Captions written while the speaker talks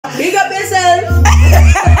Big up yourself.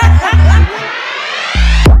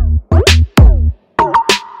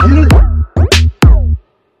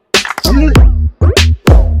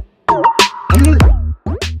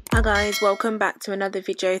 Hi guys, welcome back to another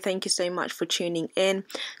video. Thank you so much for tuning in.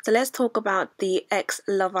 So let's talk about the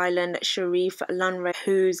ex-Love Island Sherif Lanre,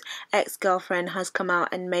 whose ex-girlfriend has come out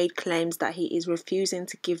and made claims that he is refusing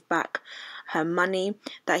to give back her money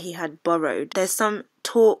that he had borrowed. There's some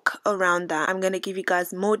talk around that. I'm going to give you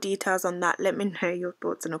guys more details on that. Let me know your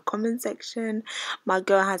thoughts in the comment section. My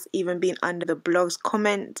girl has even been under the blog's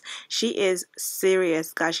comment. She is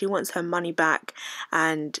serious, guys. She wants her money back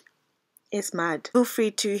and it's mad. Feel free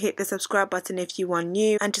to hit the subscribe button if you are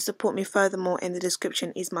new, and to support me furthermore, in the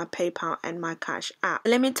description is my PayPal and my Cash app.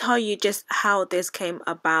 Let me tell you just how this came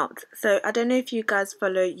about. So I don't know if you guys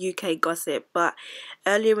follow UK gossip, but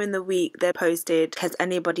earlier in the week they posted, has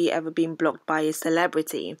anybody ever been blocked by a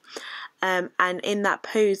celebrity? And in that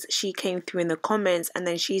post she came through in the comments, and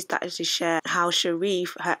then she started to share how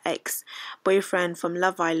Sherif, her ex-boyfriend from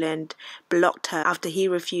Love Island, blocked her after he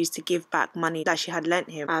refused to give back money that she had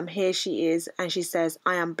lent him. Here she is, and she says,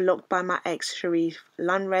 "I am blocked by my ex Sherif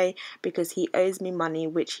Lanre because he owes me money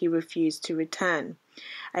which he refused to return.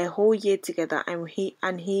 A whole year together, and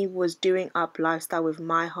he was doing up lifestyle with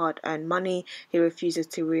my hard-earned money. He refuses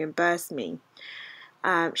to reimburse me."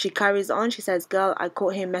 She carries on. She says, "Girl, I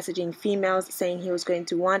caught him messaging females saying he was going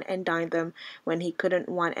to wine and dine them when he couldn't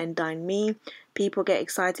wine and dine me. People get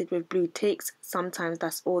excited with blue ticks. Sometimes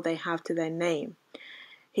that's all they have to their name.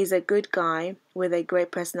 He's a good guy with a great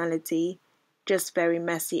personality, just very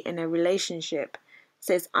messy in a relationship.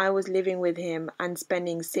 Says I was living with him and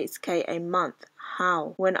spending 6k a month.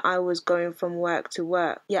 How? When I was going from work to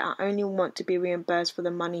work. Yet I only want to be reimbursed for the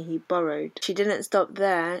money he borrowed." She didn't stop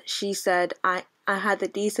there. She said, I had the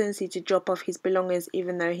decency to drop off his belongings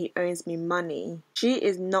even though he owes me money. She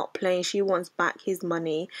is not playing. She wants back his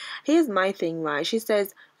money. Here's my thing, right? She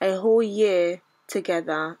says a whole year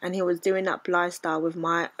together and he was doing up lifestyle with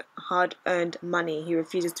my hard-earned money. He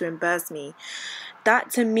refuses to reimburse me.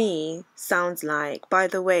 That to me sounds like, by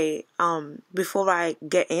the way, before I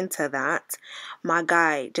get into that, my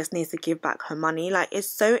guy just needs to give back her money. Like, it's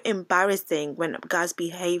so embarrassing when guys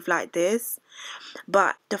behave like this.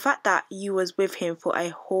 But the fact that you was with him for a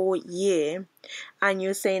whole year and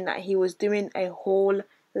you're saying that he was doing a whole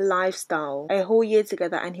lifestyle, a whole year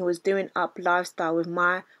together, and he was doing up lifestyle with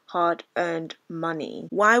my hard-earned money.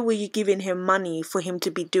 Why were you giving him money for him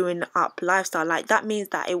to be doing up lifestyle? Like, that means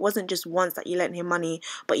that it wasn't just once that you lent him money,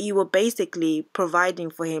 but you were basically providing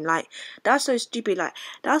for him. Like, that's so stupid. Like,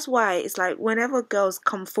 that's why it's like whenever girls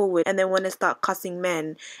come forward and then want to start cussing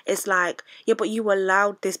men, it's like, yeah, but you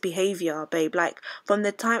allowed this behavior, babe. Like, from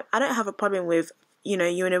the time, I don't have a problem with, you know,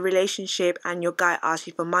 you're in a relationship and your guy asks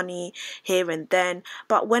you for money here and then,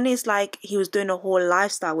 but when it's like he was doing a whole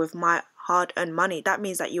lifestyle with my hard-earned money, that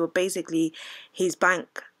means that you were basically his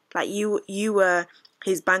bank. Like, you were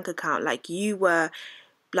his bank account. Like, you were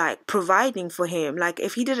like providing for him. Like,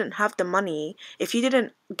 if he didn't have the money, if you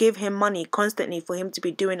didn't give him money constantly for him to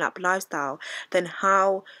be doing up lifestyle, then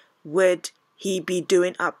how would he be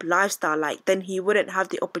doing up lifestyle? Like, then he wouldn't have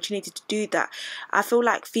the opportunity to do that. I feel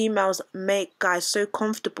like females make guys so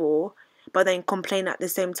comfortable but then complain at the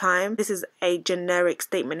same time. This is a generic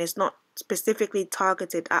statement. It's not specifically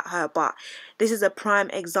targeted at her, but this is a prime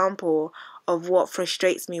example of what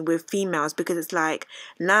frustrates me with females, because it's like,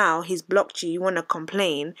 now he's blocked you, you want to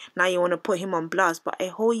complain, now you want to put him on blast. But a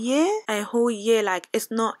whole year, like,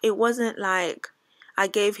 it wasn't like I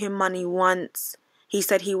gave him money once, he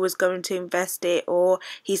said he was going to invest it, or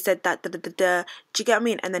he said that do you get what I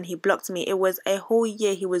mean, and then he blocked me. It was a whole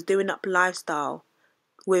year he was doing up lifestyle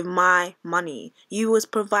with my money. You was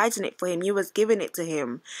providing it for him, you was giving it to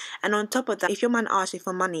him. And on top of that, if your man asks you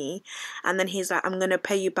for money and then he's like, I'm gonna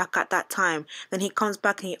pay you back at that time, then he comes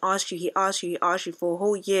back and he asks you for a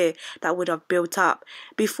whole year that would have built up.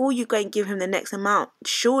 Before you go and give him the next amount,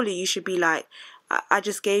 surely you should be like, I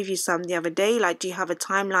just gave you some the other day. Like, do you have a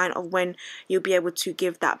timeline of when you'll be able to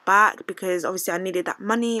give that back? Because obviously I needed that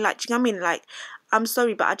money. Like, do you know what I mean? Like, I'm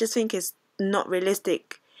sorry, but I just think it's not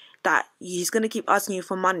realistic that he's going to keep asking you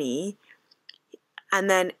for money.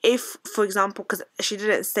 And then if, for example, because she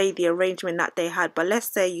didn't say the arrangement that they had, but let's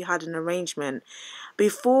say you had an arrangement,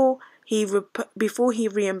 before he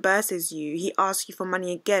reimburses you, he asks you for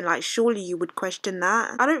money again. Like, surely you would question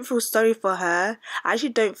that. I don't feel sorry for her. I actually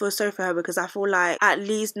don't feel sorry for her, because I feel like at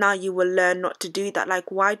least now you will learn not to do that.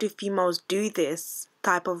 Like, why do females do this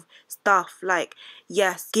type of stuff? Like,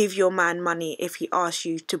 yes, give your man money if he asks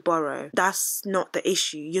you to borrow. That's not the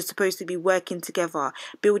issue. You're supposed to be working together,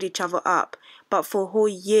 build each other up. but for a whole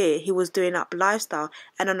year he was doing up lifestyle,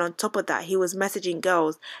 and then on top of that he was messaging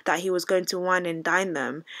girls that he was going to wine and dine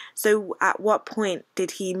them. So at what point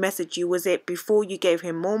did he message you? Was it before you gave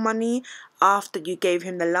him more money? After you gave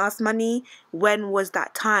him the last money? When was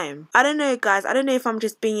that time? I don't know, guys. I don't know if I'm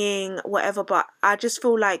just being whatever, but I just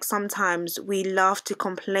feel like sometimes we love to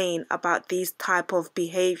complain about these type of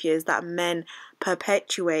behaviors that men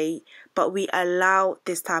perpetuate, but we allow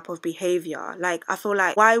this type of behavior. Like, I feel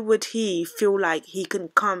like, why would he feel like he can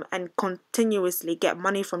come and continuously get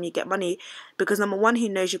money from you, because number one, he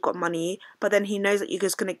knows you've got money, but then he knows that you're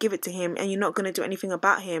just going to give it to him and you're not going to do anything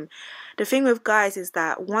about him. The thing with guys is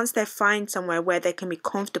that once they find somewhere where they can be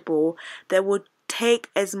comfortable, they will take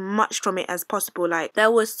as much from it as possible. Like, they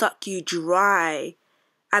will suck you dry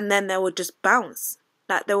and then they will just bounce.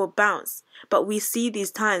 Like, they will bounce. But we see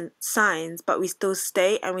these signs, but we still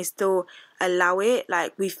stay and we still allow it.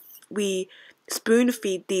 Like, we spoon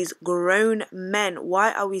feed these grown men.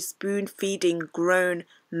 Why are we spoon feeding grown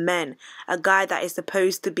men? A guy that is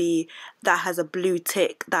supposed to be, that has a blue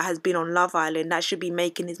tick, that has been on Love Island, that should be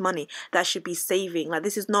making his money, that should be saving. Like,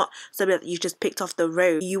 this is not somebody that you just picked off the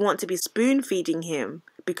road. You want to be spoon feeding him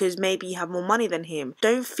because maybe you have more money than him.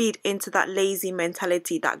 Don't feed into that lazy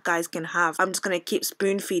mentality that guys can have. I'm just going to keep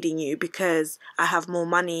spoon feeding you because I have more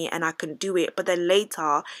money and I can do it. But then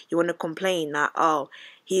later you want to complain that, oh,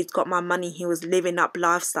 he's got my money, he was living up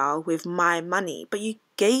lifestyle with my money. But you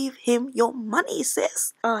gave him your money,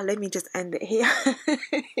 sis. Oh, let me just end it here.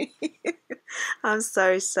 I'm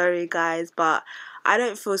so sorry, guys, but I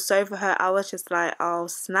don't feel sorry for her. I was just like, oh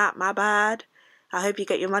snap, my bad. I hope you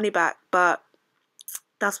get your money back. But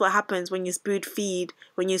that's what happens when you spoon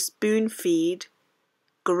feed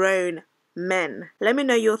grown men. Let me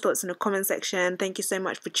know your thoughts in the comment section. Thank you so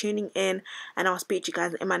much for tuning in, and I'll speak to you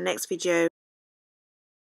guys in my next video.